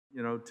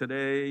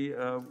Today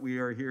we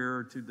are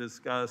here to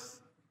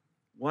discuss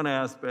one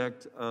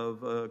aspect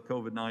of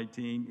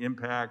COVID-19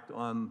 impact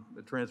on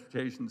the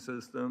transportation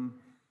system,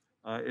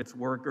 its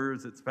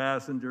workers, its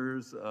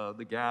passengers,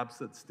 the gaps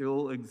that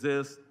still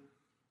exist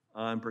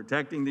in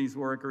protecting these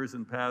workers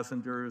and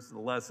passengers, the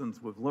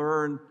lessons we've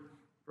learned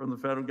from the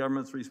federal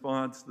government's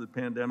response to the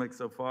pandemic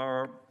so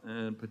far,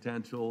 and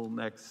potential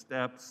next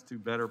steps to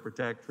better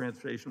protect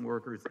transportation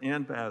workers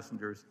and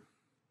passengers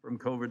from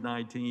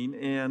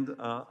COVID-19 and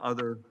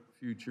other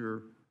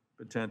future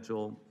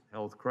potential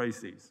health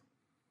crises.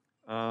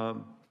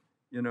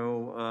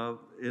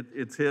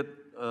 It's hit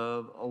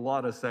a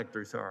lot of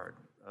sectors hard.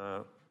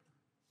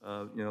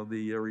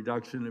 The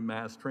reduction in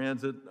mass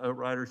transit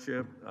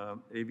ridership,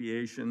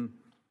 aviation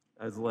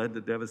has led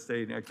to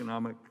devastating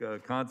economic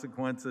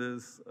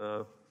consequences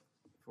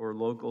for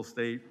local,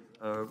 state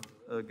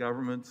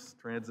governments,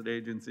 transit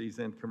agencies,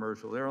 and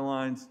commercial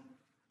airlines.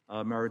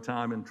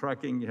 Maritime and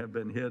trucking have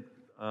been hit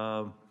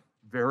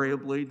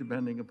variably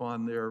depending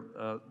upon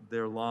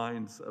their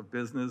lines of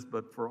business,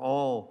 but for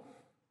all,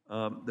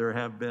 there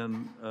have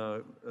been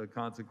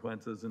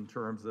consequences in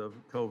terms of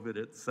COVID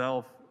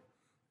itself.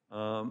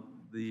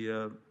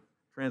 The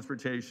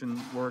transportation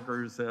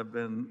workers have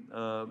been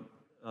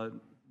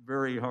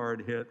very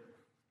hard hit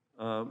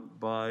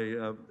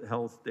by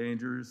health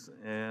dangers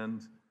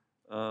and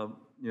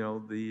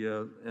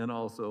and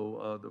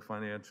also the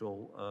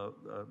financial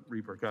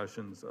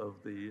repercussions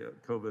of the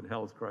COVID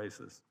health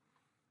crisis.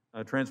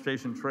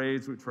 Transportation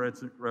Trades, which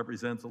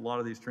represents a lot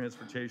of these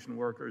transportation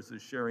workers,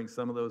 is sharing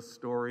some of those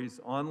stories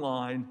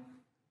online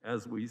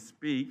as we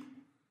speak.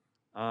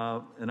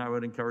 And I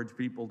would encourage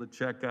people to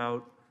check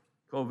out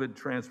COVID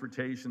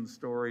transportation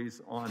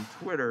stories on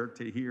Twitter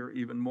to hear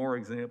even more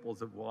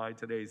examples of why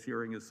today's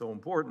hearing is so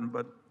important,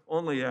 but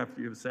only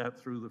after you've sat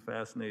through the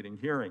fascinating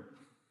hearing.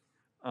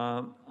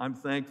 I'm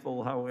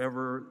thankful,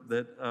 however,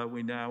 that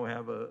we now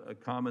have a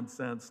common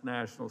sense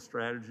national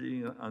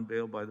strategy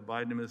unveiled by the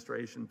Biden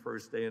administration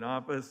first day in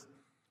office.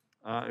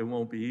 It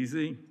won't be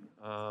easy.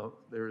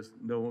 There's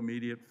no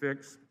immediate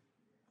fix,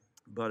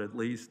 but at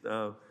least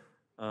they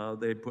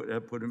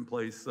have put in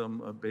place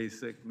some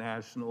basic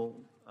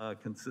national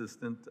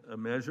consistent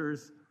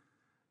measures.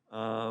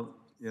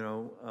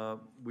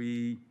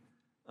 We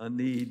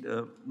need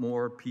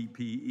more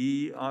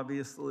PPE,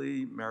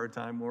 obviously.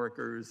 Maritime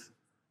workers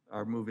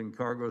are moving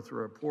cargo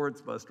through our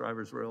ports. Bus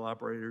drivers, rail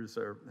operators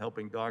are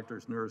helping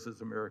doctors,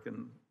 nurses,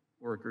 American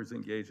workers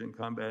engaged in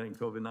combating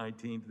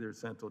COVID-19 to their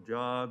essential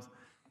jobs.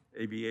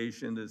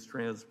 Aviation is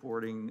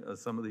transporting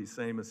some of these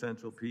same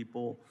essential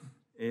people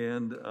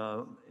and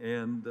the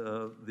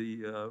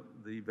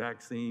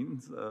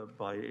vaccines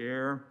by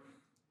air.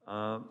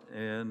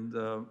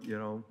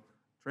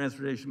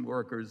 Transportation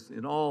workers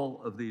in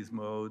all of these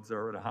modes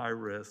are at a high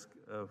risk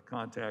of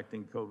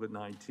contacting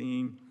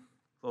COVID-19.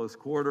 Close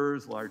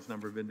quarters, large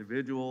number of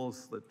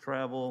individuals that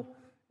travel,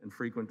 and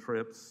frequent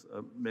trips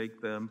make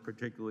them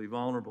particularly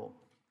vulnerable.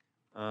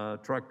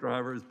 Truck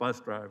drivers, bus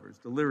drivers,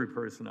 delivery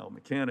personnel,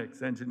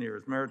 mechanics,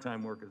 engineers,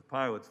 maritime workers,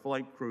 pilots,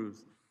 flight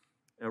crews,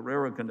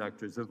 railroad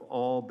conductors have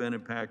all been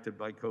impacted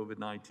by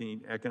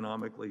COVID-19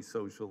 economically,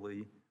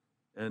 socially,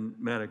 and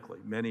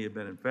medically. Many have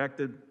been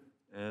infected,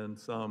 and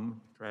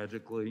some,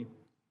 tragically,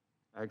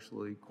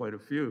 actually quite a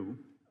few,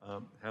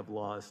 have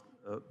lost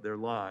their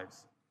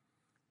lives.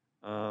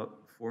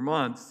 For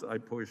months, I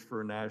pushed for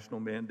a national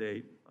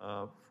mandate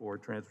for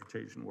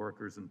transportation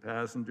workers and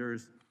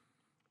passengers,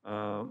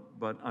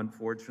 but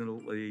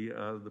unfortunately,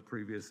 the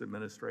previous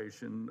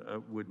administration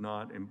would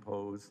not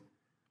impose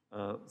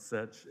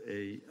such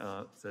a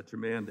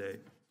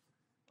mandate.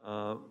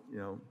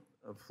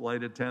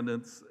 Flight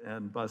attendants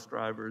and bus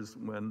drivers,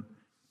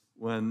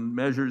 when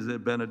measures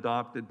have been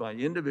adopted by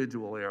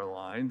individual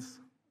airlines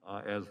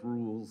as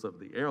rules of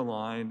the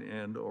airline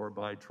and or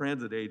by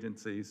transit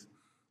agencies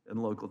in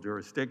local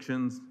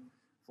jurisdictions,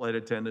 flight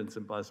attendants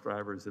and bus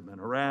drivers have been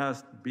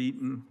harassed,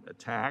 beaten,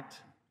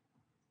 attacked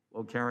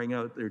while carrying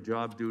out their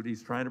job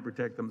duties, trying to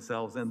protect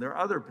themselves and their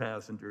other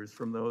passengers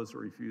from those who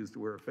refuse to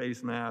wear a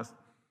face mask.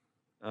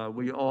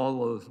 We owe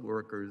those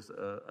workers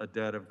a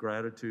debt of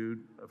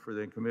gratitude for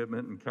their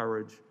commitment and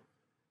courage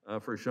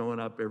for showing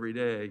up every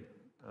day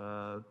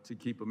to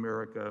keep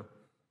America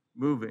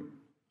moving.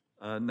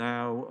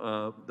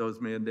 Now, those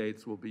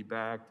mandates will be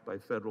backed by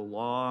federal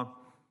law.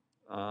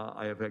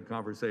 I have had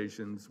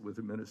conversations with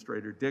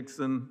Administrator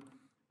Dixon.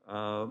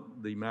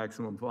 The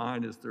maximum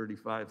fine is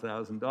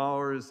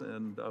 $35,000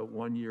 and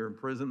 1 year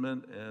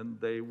imprisonment, and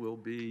they will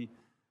be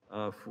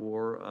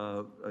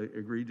for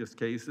egregious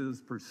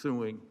cases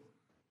pursuing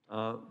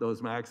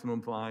those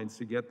maximum fines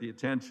to get the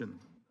attention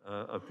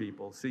of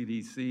people.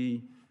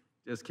 CDC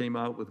just came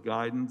out with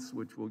guidance,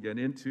 which we'll get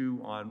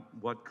into, on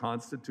what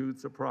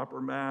constitutes a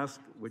proper mask,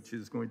 which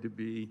is going to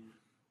be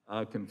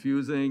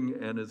confusing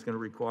and is going to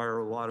require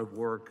a lot of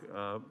work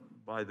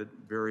by the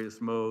various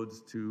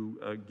modes to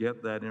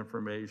get that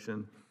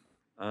information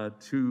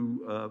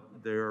to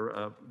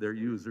their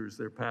users,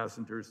 their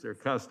passengers, their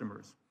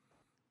customers.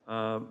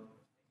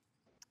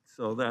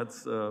 So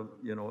that's a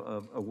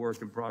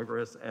work in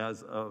progress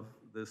as of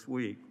this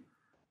week.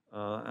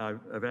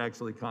 I've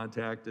actually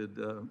contacted,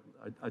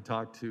 I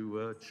talked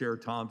to Chair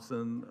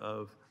Thompson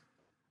of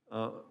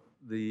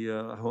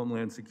the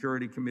Homeland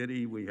Security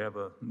Committee. We have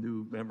a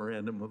new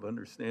memorandum of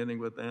understanding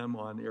with them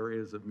on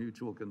areas of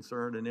mutual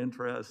concern and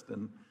interest,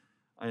 and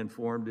I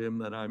informed him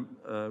that I'm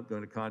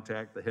going to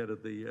contact the head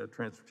of the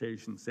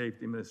Transportation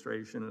Safety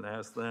Administration and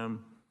ask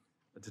them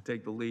to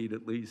take the lead,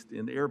 at least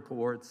in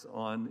airports,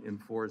 on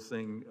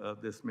enforcing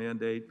this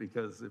mandate,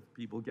 because if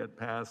people get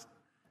past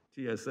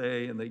TSA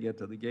and they get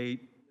to the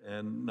gate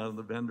and none of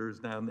the vendors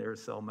down there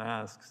sell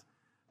masks,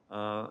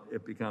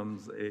 it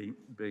becomes a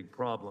big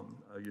problem.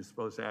 You're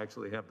supposed to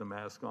actually have the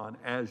mask on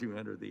as you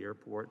enter the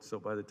airport, so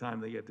by the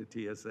time they get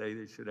to TSA,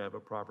 they should have a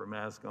proper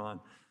mask on,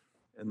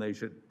 and they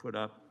should put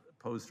up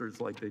posters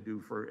like they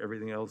do for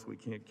everything else we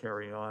can't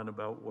carry on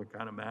about what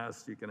kind of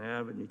masks you can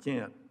have and you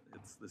can't.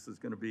 This is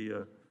going to be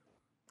a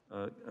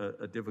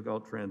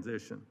difficult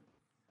transition.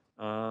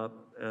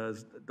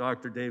 As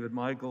Dr. David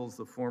Michaels,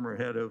 the former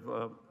head of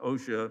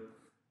OSHA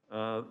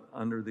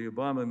under the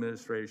Obama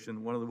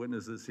administration, one of the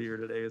witnesses here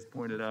today has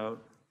pointed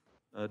out,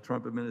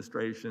 Trump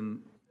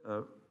administration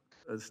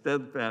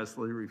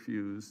steadfastly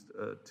refused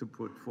to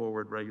put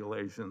forward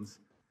regulations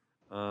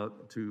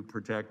to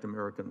protect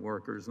American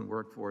workers and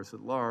workforce at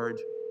large.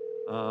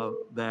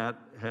 That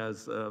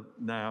has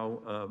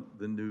now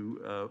the new,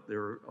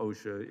 their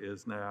OSHA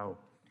is now,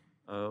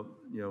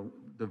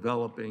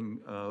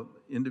 developing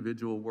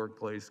individual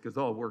workplace, because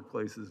all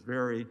workplaces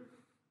vary,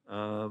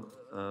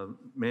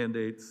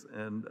 mandates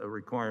and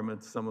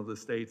requirements. Some of the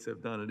states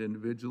have done it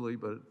individually,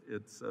 but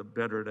it's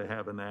better to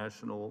have a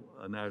national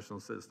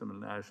system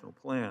and a national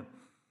plan.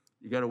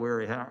 You got to wear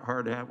a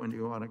hard hat when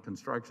you're on a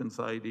construction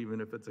site, even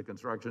if it's a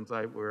construction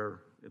site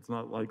where it's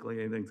not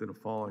likely anything's going to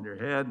fall on your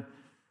head.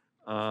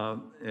 But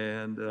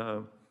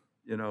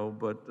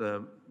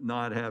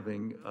not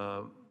having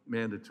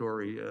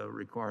mandatory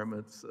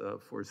requirements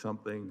for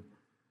something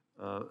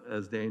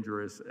as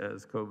dangerous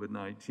as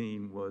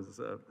COVID-19 was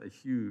a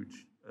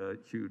huge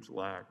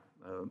lack.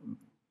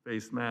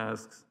 Face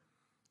masks,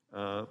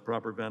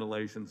 proper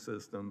ventilation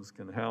systems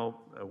can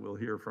help. We'll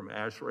hear from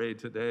ASHRAE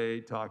today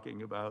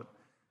talking about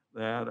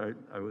that.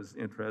 I was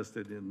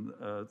interested in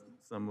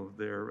some of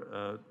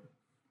their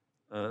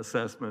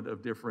assessment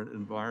of different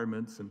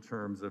environments in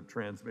terms of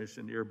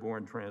transmission,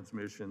 airborne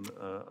transmission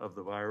of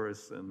the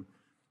virus, and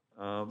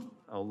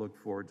I'll look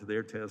forward to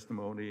their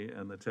testimony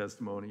and the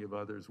testimony of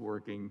others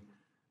working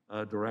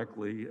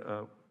directly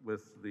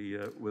with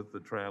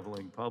the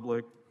traveling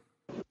public.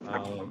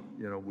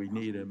 We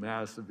need a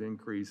massive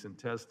increase in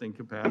testing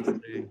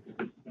capacity.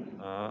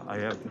 I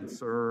have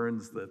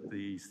concerns that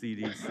the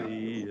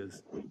CDC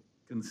is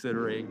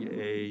considering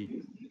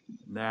a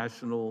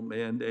national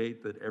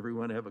mandate that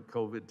everyone have a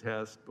COVID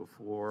test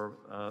before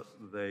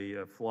they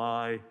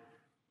fly.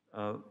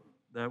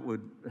 That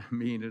would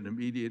mean an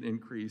immediate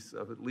increase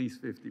of at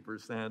least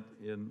 50%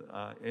 in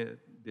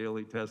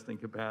daily testing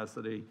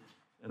capacity,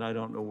 and I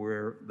don't know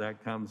where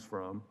that comes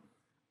from.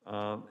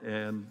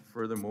 And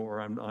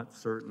furthermore, I'm not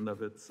certain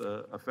of its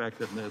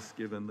effectiveness,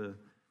 given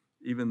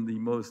even the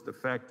most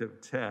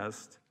effective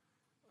test,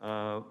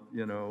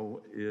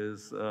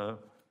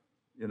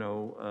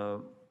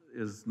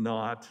 is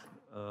not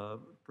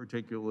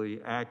particularly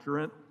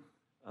accurate.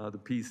 The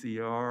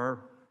PCR,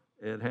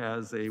 it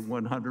has a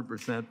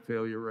 100%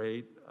 failure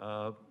rate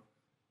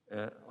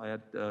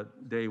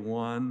at day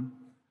one,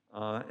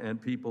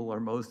 and people are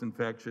most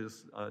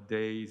infectious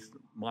days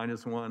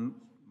 -1,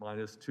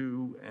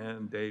 -2,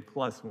 and day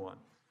 +1.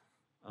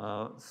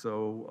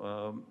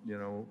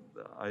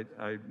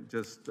 I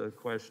just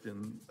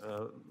question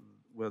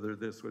whether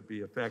this would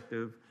be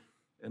effective.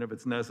 And if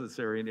it's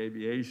necessary in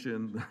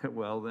aviation,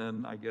 well,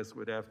 then I guess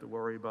we'd have to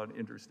worry about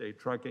interstate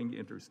trucking,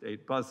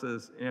 interstate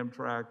buses,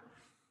 Amtrak,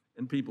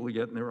 and people who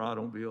get in their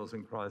automobiles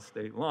and cross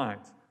state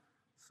lines.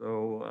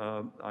 So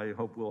I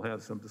hope we'll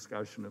have some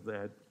discussion of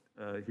that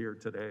here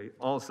today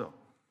also.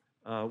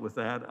 With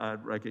that,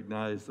 I'd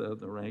recognize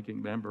the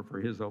ranking member for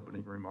his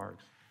opening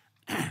remarks.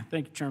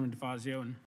 Thank you, Chairman DeFazio. And